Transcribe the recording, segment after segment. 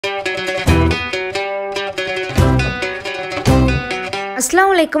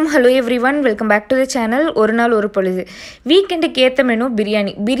Assalamualaikum, hello everyone, welcome back to the channel. ஒரு நாள் ஒரு பொழுது வீக்கெண்டுக்கு ஏற்ற menu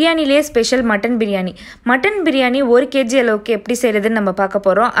biryani. பிரியாணிலேயே special mutton biryani. Mutton biryani 1 kg அளவுக்கு எப்படி செய்கிறதுன்னு நம்ம பார்க்க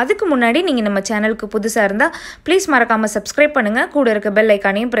போகிறோம். அதுக்கு முன்னாடி நீங்கள் நம்ம சேனலுக்கு புதுசாக இருந்தால் ப்ளீஸ் மறக்காமல் சப்ஸ்கிரைப் பண்ணுங்கள். கூட இருக்க பெல்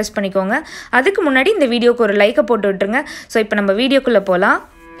ஐக்கானையும் ப்ரெஸ் பண்ணிக்கோங்க. அதுக்கு முன்னாடி இந்த வீடியோக்கு ஒரு லைக்கை போட்டு விட்டுருங்க. ஸோ இப்போ நம்ம வீடியோக்குள்ளே போகலாம்.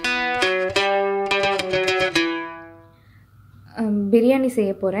 பிரியாணி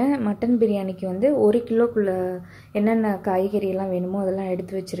செய்ய போகிறேன். மட்டன் பிரியாணிக்கு வந்து 1 கிலோக்குள்ளே என்னென்ன காய்கறியெல்லாம் வேணுமோ அதெல்லாம்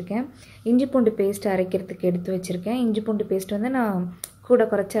எடுத்து வச்சுருக்கேன். இஞ்சி பூண்டு பேஸ்ட் அரைக்கிறதுக்கு எடுத்து வச்சுருக்கேன். இஞ்சி பூண்டு பேஸ்ட் வந்து நான் கூட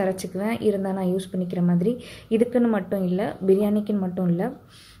குறைச்சி அரைச்சிக்குவேன், இருந்தால் நான் யூஸ் பண்ணிக்கிற மாதிரி. இதுக்குன்னு மட்டும் இல்லை, பிரியாணிக்குன்னு மட்டும் இல்லை,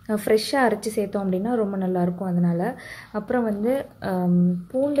 ஃப்ரெஷ்ஷாக அரைச்சி சேர்த்தோம் அப்படின்னா ரொம்ப நல்லாயிருக்கும். அதனால் அப்புறம் வந்து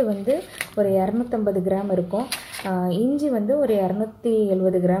பூண்டு வந்து ஒரு 250 கிராம் இருக்கும். இஞ்சி வந்து ஒரு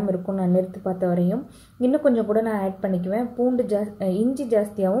 270 கிராம் இருக்கும். நான் நிறுத்து பார்த்த வரையும் இன்னும் கொஞ்சம் கூட நான் ஆட் பண்ணிக்குவேன். பூண்டு இஞ்சி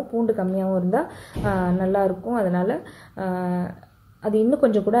ஜாஸ்தியாகவும் பூண்டு கம்மியாகவும் இருந்தால் நல்லாயிருக்கும். அதனால் அது இன்னும்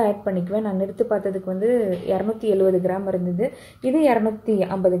கொஞ்சம் கூட ஆட் பண்ணிக்குவேன். நான் நிறுத்து பார்த்ததுக்கு வந்து 270 கிராம் இருந்தது. இது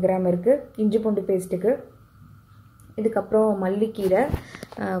 250 கிராம் இருக்குது இஞ்சி பூண்டு பேஸ்ட்டுக்கு. இதுக்கப்புறம் மல்லிக்கீரை,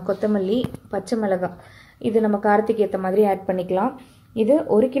 கொத்தமல்லி, பச்சை மிளகாய், இது நம்ம காரத்துக்கு ஏற்ற மாதிரி ஆட் பண்ணிக்கலாம். இது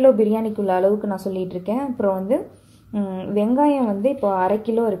 1 கிலோ பிரியாணிக்குள்ள அளவுக்கு நான் சொல்லிகிட்ருக்கேன். அப்புறம் வந்து வெங்காயம் வந்து இப்போ 1/2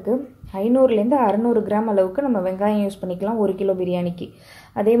 கிலோ இருக்குது. 500லேருந்து 600 கிராம் அளவுக்கு நம்ம வெங்காயம் யூஸ் பண்ணிக்கலாம் 1 கிலோ பிரியாணிக்கு.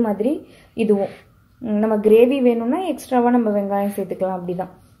 அதே மாதிரி இதுவும் நம்ம கிரேவி வேணும்னா எக்ஸ்ட்ராவாக நம்ம வெங்காயம் சேர்த்துக்கலாம். அப்படி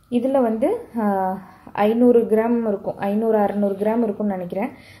தான். இதில் வந்து 500 கிராம் இருக்கும், 500-600 கிராம் இருக்கும்னு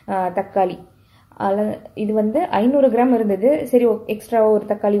நினைக்கிறேன். தக்காளி இது வந்து 500 கிராம் இருந்தது. சரி, எக்ஸ்ட்ராவாக ஒரு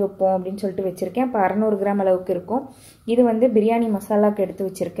தக்காளி வைப்போம் அப்படின்னு சொல்லிட்டு வச்சுருக்கேன். இப்போ 600 கிராம் அளவுக்கு இருக்கும். இது வந்து பிரியாணி மசாலாவுக்கு எடுத்து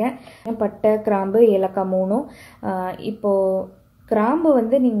வச்சுருக்கேன். பட்டை, கிராம்பு, ஏலக்காய் 3. இப்போது கிராம்பு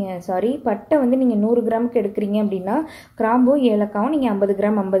வந்து பட்டை வந்து நீங்கள் 100 கிராமுக்கு எடுக்கிறீங்க அப்படின்னா கிராம்பும் ஏலக்காவும் நீங்கள்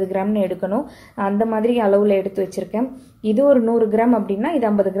 50 கிராம்னு எடுக்கணும். அந்த மாதிரி அளவில் எடுத்து வச்சுருக்கேன். இது ஒரு 100 கிராம் அப்படின்னா இது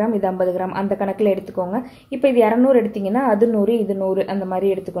 50 கிராம், இது 50 கிராம், அந்த கணக்கில் எடுத்துக்கோங்க. இப்போ இது 200 எடுத்திங்கன்னா அது 100, இது 100, அந்த மாதிரி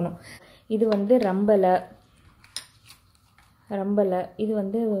எடுத்துக்கணும். இது வந்து ரம்பலை, இது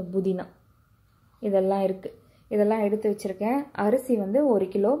வந்து புதினா, இதெல்லாம் இருக்குது. இதெல்லாம் எடுத்து வச்சுருக்கேன். அரிசி வந்து 1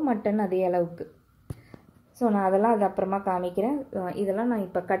 கிலோ, மட்டன் அதே அளவுக்கு. ஸோ நான் அதெல்லாம் அது அப்புறமா காமிக்கிறேன். இதெல்லாம் நான்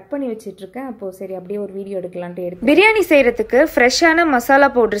இப்போ கட் பண்ணி வச்சிட்ருக்கேன். அப்போது சரி அப்படியே ஒரு வீடியோ எடுக்கலான்ட்டு எடுத்து. பிரியாணி செய்கிறதுக்கு ஃப்ரெஷ்ஷான மசாலா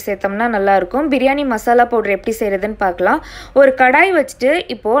பவுட்ரு சேர்த்தோம்னா நல்லாயிருக்கும். பிரியாணி மசாலா பவுட்ரு எப்படி செய்கிறதுன்னு பார்க்கலாம். ஒரு கடாய் வச்சுட்டு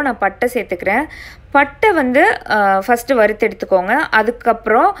இப்போது நான் பட்டை சேர்த்துக்கிறேன். பட்டை வந்து ஃபஸ்ட்டு வறுத்து எடுத்துக்கோங்க.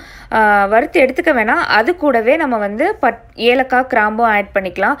 அதுக்கப்புறம் வறுத்து எடுத்துக்க வேணாம், அது கூடவே நம்ம வந்து ஏலக்காய், கிராம்பும் ஆட்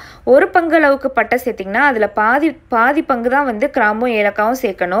பண்ணிக்கலாம். 1 பங்கு அளவுக்கு பட்டை சேர்த்திங்கன்னா அதில் பாதி பங்கு தான் வந்து கிராம்பும் ஏலக்காவும்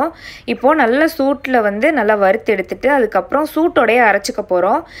சேர்க்கணும். இப்போது நல்ல சூட்டில் வந்து நல்லா வறுத்து எடுத்துட்டு அதுக்கப்புறம் சூட்டோடையே அரைச்சிக்க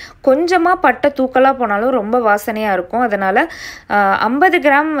போகிறோம். கொஞ்சமாக பட்டை தூக்கலாக போனாலும் ரொம்ப வாசனையாக இருக்கும். அதனால் 50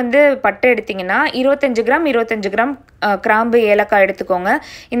 கிராம் வந்து பட்டை எடுத்திங்கன்னா 25 கிராம் கிராம்பு, ஏலக்காய் எடுத்துக்கோங்க.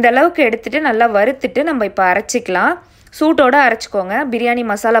 இந்த அளவுக்கு எடுத்துகிட்டு நல்லா வறுத்துட்டு நம்ம இப்போ அரைச்சிக்கலாம். சூட்டோடு அரைச்சிக்கோங்க. பிரியாணி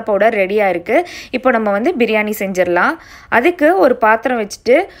மசாலா பவுடர் ரெடியாக இருக்குது. இப்போ நம்ம வந்து பிரியாணி செஞ்சிடலாம். அதுக்கு ஒரு பாத்திரம்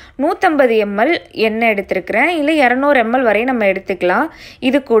வச்சுட்டு 150 ml எண்ணெய் எடுத்துருக்கிறேன். இல்லை 200 ml வரையும் நம்ம எடுத்துக்கலாம்.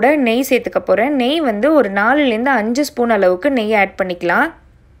 இது கூட நெய் சேர்த்துக்க போகிறேன். நெய் வந்து ஒரு 4லேருந்து 5 ஸ்பூன் அளவுக்கு நெய் ஆட் பண்ணிக்கலாம்.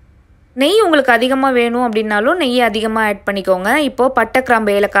 நெய் உங்களுக்கு அதிகமாக வேணும் அப்படின்னாலும் நெய் அதிகமாக ஆட் பண்ணிக்கோங்க. இப்போது பட்டை,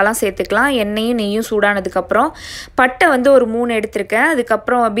 கிராம்பு, ஏலக்காய்லாம் சேர்த்துக்கலாம். எண்ணெயும் நெய்யும் சூடானதுக்கப்புறம் பட்டை வந்து ஒரு 3 எடுத்திருக்கேன்.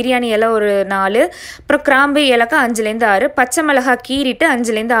 அதுக்கப்புறம் பிரியாணி இலை ஒரு 4, அப்புறம் கிராம்பு, ஏலக்காய் 5லேருந்து 6, பச்சை மிளகாய் கீறிட்டு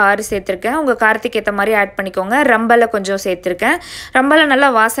 5லேருந்து 6 சேர்த்துருக்கேன். உங்கள் காரத்துக்கு ஏற்ற மாதிரி ஆட் பண்ணிக்கோங்க. ரம்பலை கொஞ்சம் சேர்த்துருக்கேன். ரம்பலை நல்லா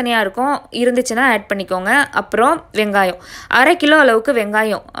வாசனையாக இருக்கும், இருந்துச்சுன்னா ஆட் பண்ணிக்கோங்க. அப்புறம் வெங்காயம் 1/2 கிலோ அளவுக்கு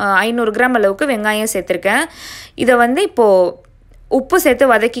வெங்காயம், 500 கிராம் அளவுக்கு வெங்காயம் சேர்த்துருக்கேன். இதை வந்து இப்போது உப்பு சேர்த்து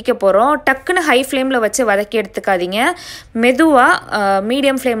வதக்கிக்க போகிறோம். டக்குன்னு ஹை ஃப்ளேமில் வச்சு வதக்கி எடுத்துக்காதீங்க. மெதுவாக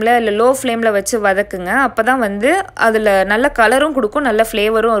மீடியம் ஃப்ளேமில் இல்லை லோ ஃப்ளேமில் வச்சு வதக்குங்க. அப்போ தான் வந்து அதில் நல்ல கலரும் கொடுக்கும், நல்ல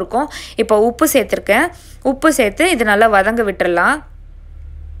ஃப்ளேவரும் இருக்கும். இப்போ உப்பு சேர்த்துருக்கேன். உப்பு சேர்த்து இது நல்லா வதங்க விட்டுறலாம்.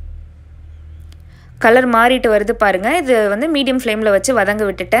 கலர் மாறிட்டு வருது பாருங்கள். இது வந்து மீடியம் ஃப்ளேமில் வச்சு வதங்க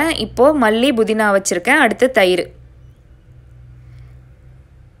விட்டுட்டேன். இப்போது மல்லி, புதினா வச்சுருக்கேன். அடுத்து தயிர்.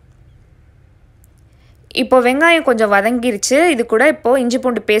 இப்போது வெங்காயம் கொஞ்சம் வதங்கிருச்சு. இது கூட இப்போது இஞ்சி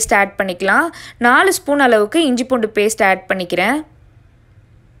பூண்டு பேஸ்ட் ஆட் பண்ணிக்கலாம். 4 ஸ்பூன் அளவுக்கு இஞ்சி பூண்டு பேஸ்ட் ஆட் பண்ணிக்கிறேன்.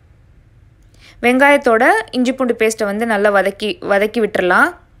 வெங்காயத்தோட இஞ்சி பூண்டு பேஸ்ட்டை வந்து நல்லா வதக்கி விட்டுறலாம்.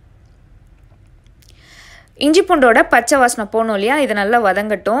 இஞ்சி பூண்டோட பச்சை வாசனை போகணும் இல்லையா, இது நல்லா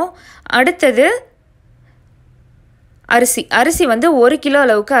வதங்கட்டும். அடுத்தது அரிசி வந்து 1 கிலோ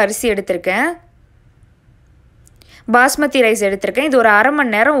அளவுக்கு அரிசி எடுத்திருக்கேன். பாஸ்மதி ரைஸ் எடுத்திருக்கேன். இது ஒரு 1/2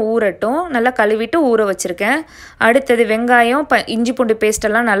 மணி நேரம் ஊறட்டும். நல்லா கழுவிட்டு ஊற வச்சுருக்கேன். அடுத்தது வெங்காயம், இஞ்சி பூண்டு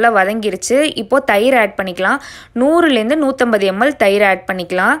பேஸ்ட்டெல்லாம் நல்லா வதங்கிருச்சு. இப்போது தயிர் ஆட் பண்ணிக்கலாம். 100லேருந்து 150 ml தயிர் ஆட்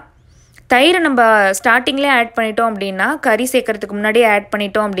பண்ணிக்கலாம். தயிர் நம்ம ஸ்டார்டிங்லேயே ஆட் பண்ணிட்டோம் அப்படின்னா, கறி சேர்க்கறதுக்கு முன்னாடியே ஆட்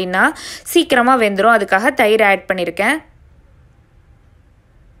பண்ணிட்டோம் அப்படின்னா சீக்கிரமாக வெந்துடும். அதுக்காக தயிர் ஆட் பண்ணியிருக்கேன்.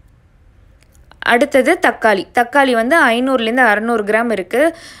 அடுத்தது தக்காளி வந்து 500லேருந்து 600 கிராம்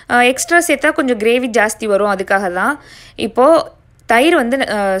இருக்குது. எக்ஸ்ட்ரா சேர்த்தா கொஞ்சம் கிரேவி ஜாஸ்தி வரும், அதுக்காக தான். இப்போது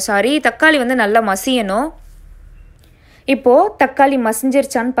தக்காளி வந்து நல்லா மசியணும். இப்போது தக்காளி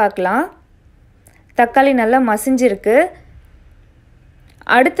மசிஞ்சிருச்சான்னு பார்க்கலாம். தக்காளி நல்லா மசிஞ்சிருக்கு.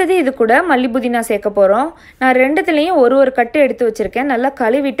 அடுத்தது இது கூட மல்லி புதினா சேர்க்க போகிறோம். நான் ரெண்டுத்துலேயும் ஒரு கட்டு எடுத்து வச்சுருக்கேன். நல்லா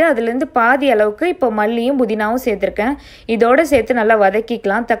கழுவிட்டு அதுலேருந்து பாதி அளவுக்கு இப்போ மல்லியும் புதினாவும் சேர்த்துருக்கேன். இதோடு சேர்த்து நல்லா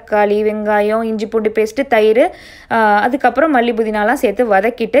வதக்கிக்கலாம். தக்காளி, வெங்காயம், இஞ்சி பூண்டு பேஸ்ட்டு, தயிர், அதுக்கப்புறம் மல்லி புதினாலாம் சேர்த்து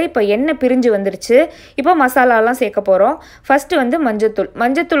வதக்கிட்டு இப்போ எண்ணெய் பிரிஞ்சு வந்துருச்சு. இப்போ மசாலாலாம் சேர்க்க போகிறோம். ஃபஸ்ட்டு வந்து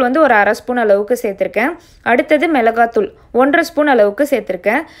மஞ்சத்தூள் வந்து ஒரு 1/2 ஸ்பூன் அளவுக்கு சேர்த்துருக்கேன். அடுத்தது மிளகாத்தூள் 1/2 ஸ்பூன் அளவுக்கு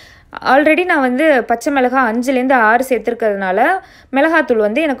சேர்த்துருக்கேன். ஆல்ரெடி நான் வந்து பச்சை மிளகாய் 5லேருந்து 6 சேர்த்துருக்கிறதுனால மிளகாத்தூள்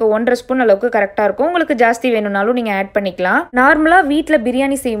வந்து எனக்கு 1/2 ஸ்பூன் அளவுக்கு கரெக்டாக இருக்கும். உங்களுக்கு ஜாஸ்தி வேணும்னாலும் நீங்கள் ஆட் பண்ணிக்கலாம். நார்மலாக வீட்டில்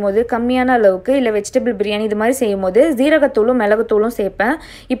பிரியாணி செய்யும் போது கம்மியான அளவுக்கு, இல்லை வெஜிடபிள் பிரியாணி இது மாதிரி செய்யும் போது ஜீரகத்தூளும் மிளகுத்தூளும் சேர்ப்பேன்.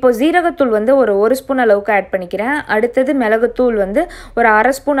 இப்போது ஜீரகத்தூள் வந்து ஒரு 1 ஸ்பூன் அளவுக்கு ஆட் பண்ணிக்கிறேன். அடுத்தது மிளகுத்தூள் வந்து ஒரு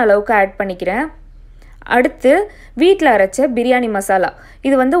 1/2 ஸ்பூன் அளவுக்கு ஆட் பண்ணிக்கிறேன். அடுத்து வீட்டில் அரைச்ச பிரியாணி மசாலா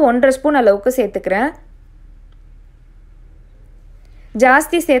இது வந்து 1/2 ஸ்பூன் அளவுக்கு சேர்த்துக்கிறேன்.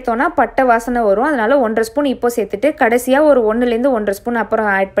 ஜாஸ்தி சேர்த்தோன்னா பட்டை வாசனை வரும். அதனால் 1/2 ஸ்பூன் இப்போ சேர்த்துட்டு கடைசியாக ஒரு 1லேருந்து 1/2 ஸ்பூன் அப்புறம்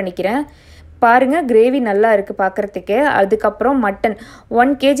ஆட் பண்ணிக்கிறேன். பாருங்கள், கிரேவி நல்லா இருக்குது பார்க்குறதுக்கு. அதுக்கப்புறம் மட்டன்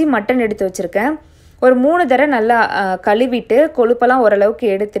 1 kg மட்டன் எடுத்து வச்சுருக்கேன். ஒரு 3 தடவை நல்லா கழுவிட்டு கொழுப்பெல்லாம் ஓரளவுக்கு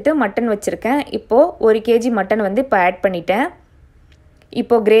எடுத்துட்டு மட்டன் வச்சுருக்கேன். இப்போது 1 kg மட்டன் வந்து இப்போ ஆட் பண்ணிட்டேன்.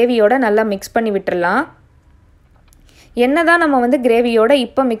 இப்போது கிரேவியோட நல்லா மிக்ஸ் பண்ணி விட்டுடலாம். என்ன தான் நம்ம வந்து கிரேவியோட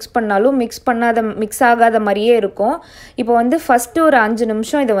இப்போ மிக்ஸ் பண்ணாலும் மிக்ஸ் ஆகாத மாதிரியே இருக்கும். இப்போ வந்து ஃபஸ்ட்டு ஒரு 5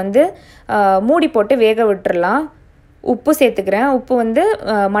 நிமிஷம் இதை வந்து மூடி போட்டு வேக விட்டுறலாம். உப்பு சேர்த்துக்கிறேன். உப்பு வந்து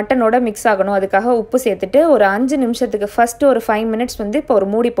மட்டனோட மிக்ஸ் ஆகணும், அதுக்காக உப்பு சேர்த்துட்டு ஒரு 5 நிமிஷத்துக்கு ஃபஸ்ட்டு ஒரு 5 மினிட்ஸ் வந்து இப்போ ஒரு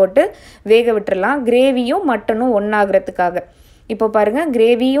மூடி போட்டு வேக விட்டுறலாம். கிரேவியும் மட்டனும் ஒன்றாகிறதுக்காக. இப்போ பாருங்கள்,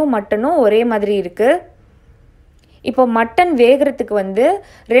 கிரேவியும் மட்டனும் ஒரே மாதிரி இருக்குது. இப்போ மட்டன் வேகிறதுக்கு வந்து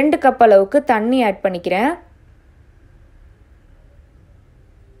 2 கப் அளவுக்கு தண்ணி ஆட் பண்ணிக்கிறேன்.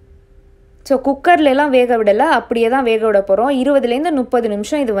 ஸோ குக்கர்லாம் வேக விடலை, அப்படியே தான் வேக விட போகிறோம். 20லேருந்து 30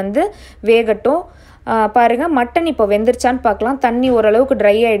 நிமிஷம் இது வந்து வேகட்டும். பாருங்கள், மட்டன் இப்போ வெந்துருச்சான்னு பார்க்கலாம். தண்ணி ஓரளவுக்கு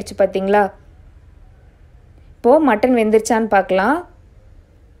ட்ரை ஆகிடுச்சு பார்த்தீங்களா? இப்போது மட்டன் வெந்துருச்சான்னு பார்க்கலாம்.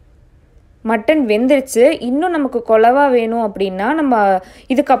 மட்டன் வெந்துருச்சு. இன்னும் நமக்கு குழவா வேணும் அப்படின்னா நம்ம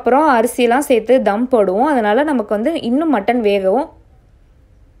இதுக்கப்புறம் அரிசியெலாம் சேர்த்து தம் போடுவோம். அதனால் நமக்கு வந்து இன்னும் மட்டன் வேகவும்.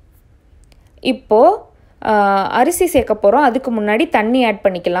 இப்போது அரிசி சேர்க்க போகிறோம். அதுக்கு முன்னாடி தண்ணி ஆட்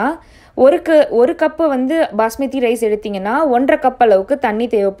பண்ணிக்கலாம். ஒரு கப்பு வந்து பாஸ்மதி ரைஸ் எடுத்திங்கன்னா 1.5 கப் அளவுக்கு தண்ணி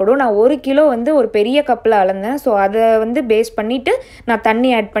தேவைப்படும். நான் 1 கிலோ வந்து ஒரு பெரிய கப்பில் அளந்தேன். ஸோ அதை வந்து பேஸ் பண்ணிவிட்டு நான் தண்ணி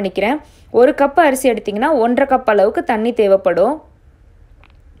ஆட் பண்ணிக்கிறேன். 1 கப்பு அரிசி எடுத்திங்கன்னா 1.5 கப் அளவுக்கு தண்ணி தேவைப்படும்.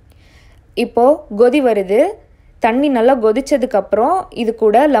 இப்போது கொதி வருது. தண்ணி நல்லா கொதித்ததுக்கப்புறம் இது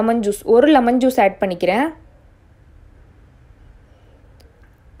கூட ஒரு லெமன் ஜூஸ் ஆட் பண்ணிக்கிறேன்.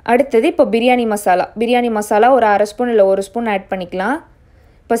 அடுத்தது இப்போ பிரியாணி மசாலா ஒரு 1/2 ஸ்பூன் இல்லை 1 ஸ்பூன் ஆட் பண்ணிக்கலாம்.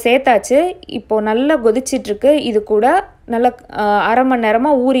 இப்போ சேர்த்தாச்சு. இப்போது நல்லா கொதிச்சிட்ருக்கு. இது கூட நல்லா 1/2 மணி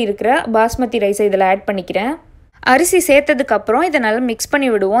நேரமாக ஊறி இருக்கிற பாஸ்மதி ரைஸை இதில் ஆட் பண்ணிக்கிறேன். அரிசி சேர்த்ததுக்கப்புறம் இதை நல்லா மிக்ஸ் பண்ணி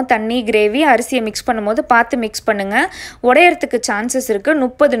விடுவோம். தண்ணி, கிரேவி, அரிசியை மிக்ஸ் பண்ணும்போது பார்த்து மிக்ஸ் பண்ணுங்கள். உடையறதுக்கு சான்சஸ் இருக்குது.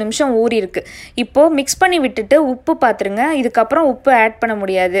 30 நிமிஷம் ஊறி இருக்குது. இப்போது மிக்ஸ் பண்ணி விட்டுட்டு உப்பு பார்த்துருங்க. இதுக்கப்புறம் உப்பு ஆட் பண்ண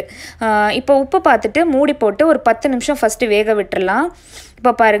முடியாது. இப்போ உப்பு பார்த்துட்டு மூடி போட்டு ஒரு 10 நிமிஷம் ஃபஸ்ட்டு வேக விட்டுறலாம்.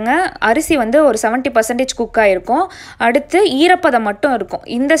 இப்போ பாருங்கள், அரிசி வந்து ஒரு 70% குக் ஆகிருக்கும். அடுத்து ஈரப்பதம் மட்டும் இருக்கும்.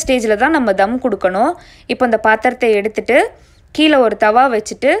 இந்த ஸ்டேஜில் தான் நம்ம தம் கொடுக்கணும். இப்போ இந்த பாத்திரத்தை எடுத்துகிட்டு கீழே ஒரு தவா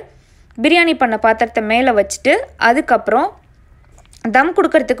வச்சுட்டு பிரியாணி பண்ண பாத்திரத்தை மேலே வச்சுட்டு அதுக்கப்புறம் தம்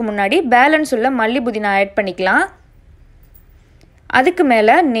கொடுக்கறதுக்கு முன்னாடி பேலன்ஸ் உள்ள மல்லி புதினா ஆட் பண்ணிக்கலாம். அதுக்கு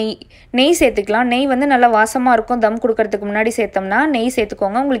மேலே நெய் சேர்த்துக்கலாம். நெய் வந்து நல்லா வாசமாக இருக்கும். தம் கொடுக்கறதுக்கு முன்னாடி சேர்த்தோம்னா நெய்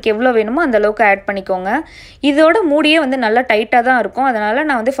சேர்த்துக்கோங்க. உங்களுக்கு எவ்வளோ வேணுமோ அந்த அளவுக்கு ஆட் பண்ணிக்கோங்க. இதோட மூடியே வந்து நல்லா டைட்டாக தான் இருக்கும். அதனால்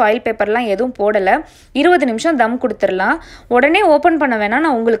நான் வந்து ஃபாயில் பேப்பர்லாம் எதுவும் போடலை. 20 நிமிஷம் தம் கொடுத்துடலாம். உடனே ஓப்பன் பண்ண வேணாம்.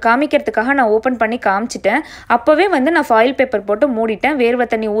 நான் உங்களுக்கு காமிக்கிறதுக்காக நான் ஓப்பன் பண்ணி காமிச்சிட்டேன். அப்போவே வந்து நான் ஃபாயில் பேப்பர் போட்டு மூடிட்டேன், வேர்வை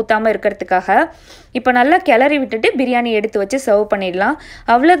தண்ணி ஊற்றாமல் இருக்கிறதுக்காக. இப்போ நல்லா கிளறி விட்டுட்டு பிரியாணி எடுத்து வச்சு சர்வ் பண்ணிடலாம்.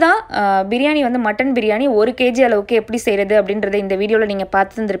 அவ்வளோதான். பிரியாணி வந்து மட்டன் பிரியாணி 1 kg அளவுக்கு எப்படி செய்கிறது அப்படின்றத இந்த வீடியோவில் நீங்கள்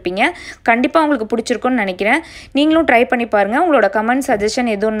பார்த்துருந்துருப்பீங்க. கண்டிப்பாக உங்களுக்கு பிடிச்சிருக்குன்னு நினைக்கிறேன். நீங்களும் ட்ரை பண்ணி பாருங்கள். உங்களோட கமெண்ட், சஜஷன்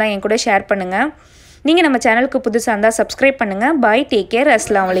எதுவும் தான் என் கூட ஷேர் பண்ணுங்கள். நீங்கள் நம்ம சேனலுக்கு புதுசாக இருந்தால் சப்ஸ்கிரைப் பண்ணுங்கள். பாய், டேக் கேர்,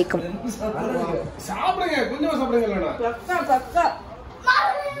 அஸ்ஸலாமு அலைக்கும்.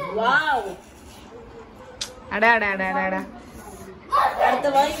 அடுத்த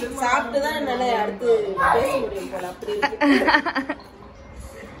வாய் சாப்பிட்டு தான் அடுத்து பேச முடியும் போல அப்படி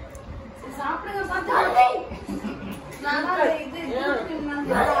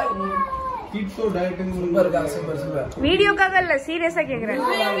keto diet super. வீடியோக்காக இல்ல சீரியஸா கேக்குறேன்.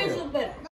 சூப்பர்.